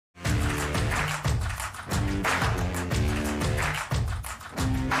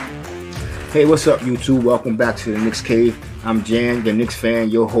Hey, what's up, YouTube? Welcome back to the Knicks Cave. I'm Jan, the Knicks fan,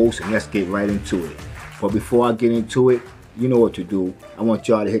 your host, and let's get right into it. But before I get into it, you know what to do. I want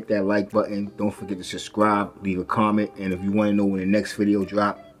y'all to hit that like button. Don't forget to subscribe, leave a comment, and if you want to know when the next video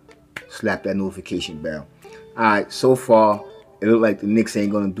drop, slap that notification bell. Alright, so far, it looks like the Knicks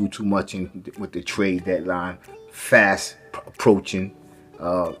ain't going to do too much with the trade deadline. Fast approaching.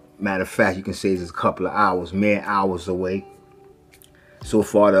 Matter of fact, you can say it's a couple of hours, mere hours away. So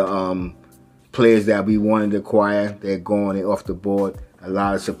far, the players that we wanted to acquire, they're gone, they're off the board. A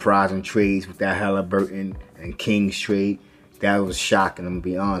lot of surprising trades with that Halliburton and Kings trade. That was shocking, I'm gonna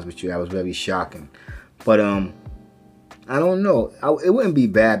be honest with you. That was very shocking. But I don't know. It wouldn't be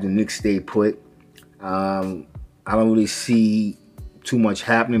bad if the Knicks stay put. I don't really see too much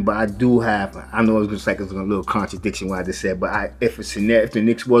happening, but I do have, I know it's like it's a little contradiction what I just said, but if the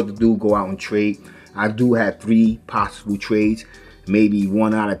Knicks was to go out and trade, I do have 3 possible trades, maybe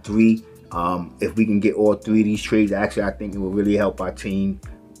 1 out of 3. If we can get all 3 of these trades, actually, I think it will really help our team.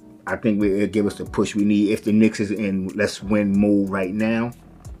 I think it'll give us the push we need. If the Knicks is in let's win mode right now,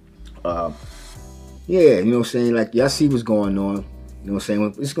 yeah, you know what I'm saying? Like, y'all see what's going on. You know what I'm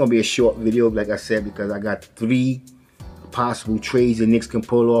saying? It's going to be a short video, like I said, because I got 3 possible trades the Knicks can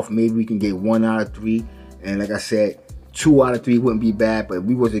pull off. Maybe we can get 1 out of 3. And like I said, 2 out of 3 wouldn't be bad, but if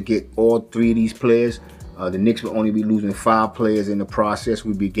we was to get all 3 of these players, the Knicks will only be losing 5 players in the process.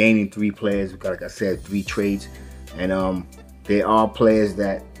 We'd be gaining 3 players. Because, like I said, 3 trades. And there are players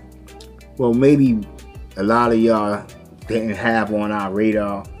that, well, maybe a lot of y'all didn't have on our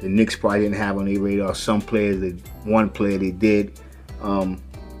radar. The Knicks probably didn't have on their radar. Some players, one player they did. And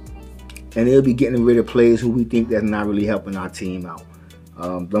they'll be getting rid of players who we think that's not really helping our team out.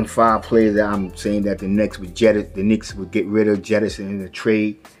 Them 5 players that I'm saying that the Knicks would get rid of, jettison in the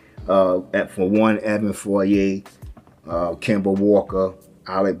trade. For one, Evan Fournier, Kemba Walker,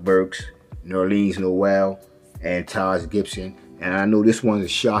 Alec Burks, Nerlens Noel, and Taj Gibson. And I know this one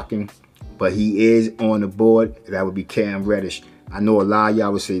is shocking, but he is on the board. That would be Cam Reddish. I know a lot of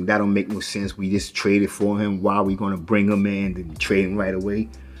y'all would say that don't make no sense. We just traded for him. Why are we going to bring him in and trade him right away?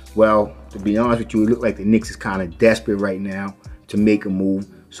 Well, to be honest with you, it looks like the Knicks is kind of desperate right now to make a move.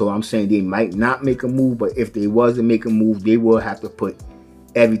 So I'm saying they might not make a move, but if they was to make a move, they will have to put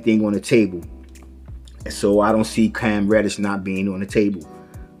everything on the table. And so I don't see Cam Reddish not being on the table.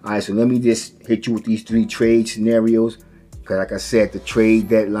 All right, so let me just hit you with these 3 trade scenarios. Because like I said, the trade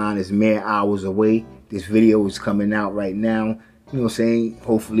deadline is mere hours away. This video is coming out right now. You know what I'm saying?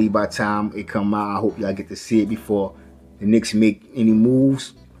 Hopefully by the time it come out, I hope y'all get to see it before the Knicks make any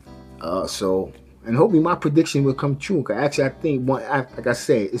moves. And hopefully my prediction will come true. Cause actually I think, like I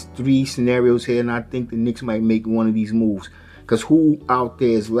said, it's 3 scenarios here, and I think the Knicks might make one of these moves. Because who out there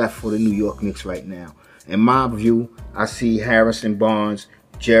is left for the New York Knicks right now? In my view, I see Harrison Barnes,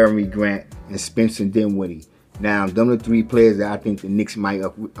 Jeremy Grant, and Spencer Dinwiddie. Now, them are the 3 players that I think the Knicks might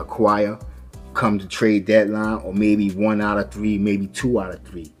acquire come the trade deadline, or maybe 1 out of 3, maybe 2 out of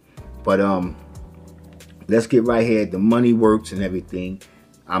 3. But let's get right here. The money works and everything.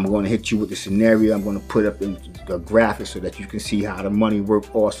 I'm going to hit you with the scenario. I'm going to put up in the graphic so that you can see how the money works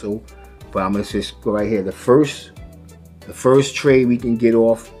also. But I'm going to just go right here. The first trade we can get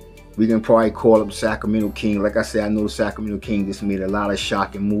off, we can probably call up the Sacramento Kings. Like I said, I know the Sacramento Kings just made a lot of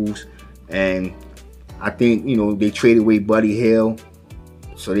shocking moves. And I think, you know, they traded away Buddy Hield.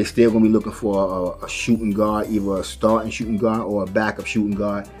 So they're still going to be looking for a shooting guard, either a starting shooting guard or a backup shooting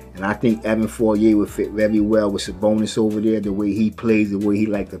guard. And I think Evan Fournier would fit very well with Sabonis over there, the way he plays, the way he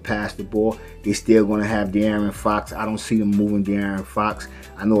likes to pass the ball. They're still going to have De'Aaron Fox. I don't see them moving De'Aaron Fox.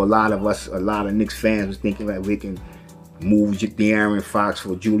 I know a lot of Knicks fans was thinking like we can move De'Aaron Fox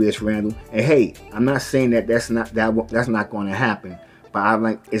for Julius Randle. And hey, I'm not saying that's not going to happen,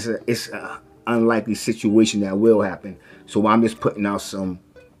 but it's a unlikely situation that will happen. So I'm just putting out some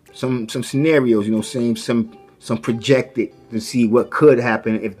scenarios, you know, saying some projected to see what could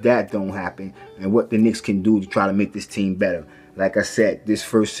happen if that don't happen, and what the Knicks can do to try to make this team better. Like I said, this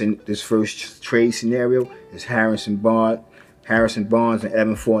first trade scenario is Harrison Barnes and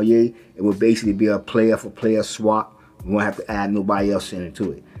Evan Fournier. It will basically be a player for player swap. We won't have to add nobody else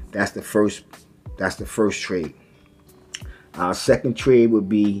into it. That's the first trade. Our second trade would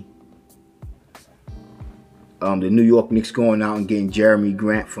be the New York Knicks going out and getting Jeremy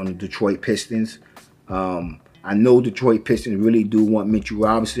Grant from the Detroit Pistons. I know Detroit Pistons really do want Mitchell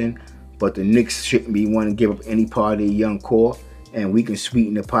Robinson, but the Knicks shouldn't be wanting to give up any part of their young core, and we can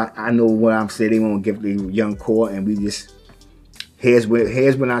sweeten the pot. I know what I'm saying. They won't give the young core, and we just here's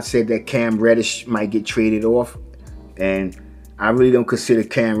when I said that Cam Reddish might get traded off, and I really don't consider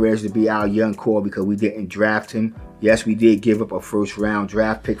Cam Reddish to be our young core because we didn't draft him. Yes, we did give up a first-round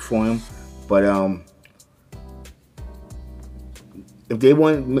draft pick for him, But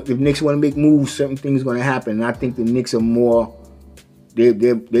if Knicks want to make moves, certain things are going to happen. And I think the Knicks are more,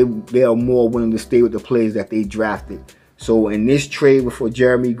 they are more willing to stay with the players that they drafted. So in this trade for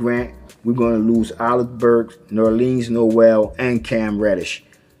Jeremy Grant, we're going to lose Alec Burks, Nerlens Noel, and Cam Reddish.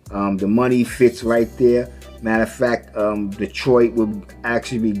 The money fits right there. Matter of fact, Detroit will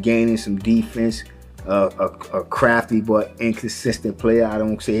actually be gaining some defense. A crafty but inconsistent player. I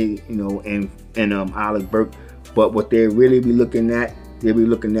don't say, in Alec Burks, but what they really be looking at, they'll be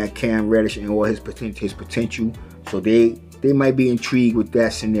looking at Cam Reddish and all his potential. So they might be intrigued with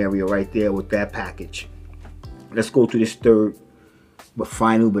that scenario right there with that package. Let's go to this third, but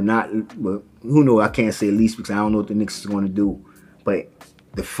final, but who knows? I can't say least because I don't know what the Knicks is going to do. But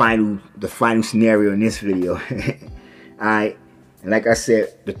the final scenario in this video. All right. And like I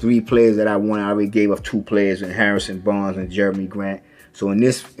said, the 3 players that I want, I already gave up 2 players in Harrison Barnes and Jeremy Grant. So in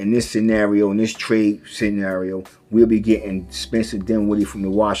this scenario, in this trade scenario, we'll be getting Spencer Dinwiddie from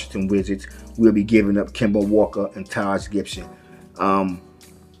the Washington Wizards. We'll be giving up Kemba Walker and Taj Gibson. I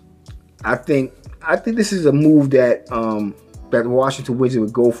think this is a move that the Washington Wizards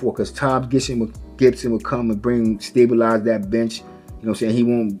would go for, because Taj Gibson would come and stabilize that bench. You know what I'm saying? He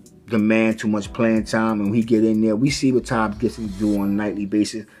won't demand too much playing time, and when he get in there, we see what Taj Gibson do on a nightly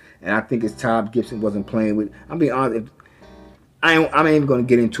basis. And I think if Taj Gibson wasn't playing with, I'm being honest, I'm not even going to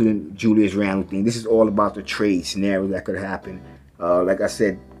get into the Julius Randle thing. This is all about the trade scenario that could happen. Like I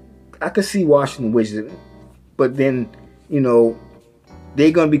said, I could see Washington Wizards, but then,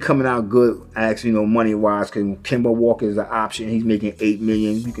 they're going to be coming out good, actually, money-wise, because Kemba Walker is an option. He's making $8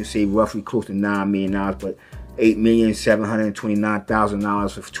 million. You can say roughly close to $9 million, but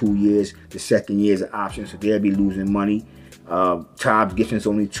 $8,729,000 for 2 years. The second year is an option, so they'll be losing money. Taj Gibson's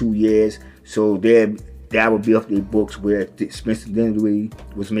only 2 years, so that would be off their books, where Spencer Dinwiddie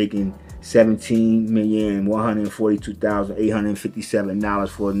was making $17,142,857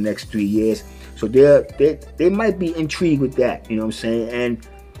 for the next 3 years. So they might be intrigued with that, you know what I'm saying? And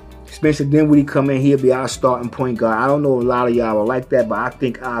Spencer Dinwiddie come in, he'll be our starting point guard. I don't know if a lot of y'all will like that, but I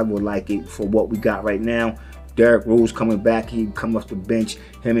think I would like it for what we got right now. Derrick Rose coming back, he can come off the bench.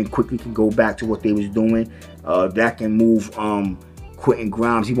 Him and Quickly can go back to what they was doing. That can move Quentin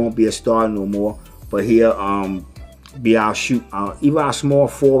Grimes. He won't be a starter no more, but he'll be our either our small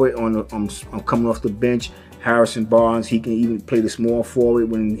forward on coming off the bench. Harrison Barnes, he can even play the small forward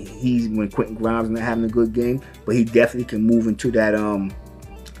when Quentin Grimes is not having a good game, but he definitely can move into that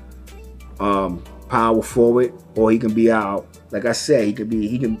power forward, or he can be our, like I said,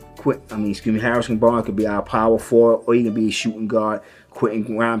 Harrison Barnes could be our power forward, or he can be a shooting guard. Quentin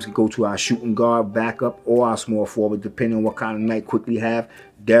Grimes can go to our shooting guard backup or our small forward, depending on what kind of night Quickly have.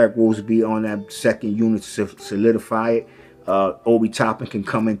 Derrick Rose will be on that second unit to solidify it. Obi Toppin can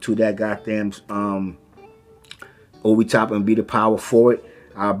come into that goddamn Obi Toppin be the power forward.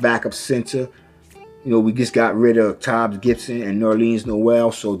 Our backup center, we just got rid of Taj Gibson and Nerlens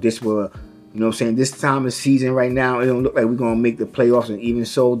Noel, so this will, this time of season right now, it don't look like we're going to make the playoffs, and even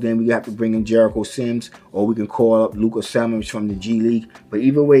so, then we have to bring in Jericho Sims, or we can call up Luka Samanic from the G League. But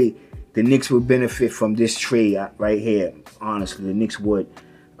either way, the Knicks would benefit from this trade right here. Honestly, the Knicks would.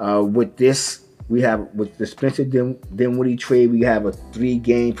 With this, with the Spencer Dinwiddie trade, we have a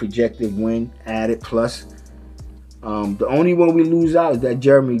 3-game projected win added plus. The only one we lose out is that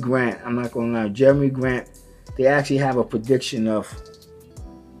Jeremy Grant. I'm not going to lie. Jeremy Grant, they actually have a prediction of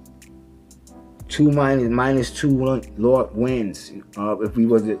 -2 wins if we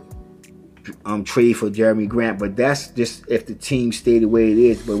was to trade for Jeremy Grant. But that's just if the team stay the way it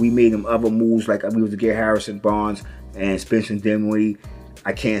is. But we made them other moves, like we was to get Harrison Barnes and Spencer Dinwiddie.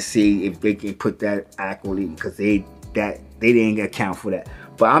 I can't see if they can put that accurately, because they didn't account for that.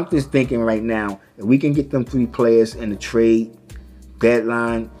 But I'm just thinking right now, if we can get them 3 players in the trade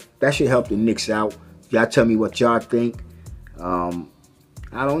deadline, that should help the Knicks out. Y'all tell me what y'all think. I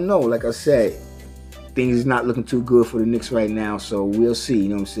don't know. Like I said, things is not looking too good for the Knicks right now, so we'll see, you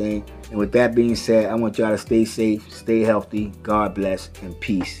know what I'm saying? And with that being said, I want y'all to stay safe, stay healthy, God bless, and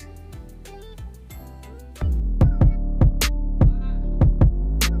peace.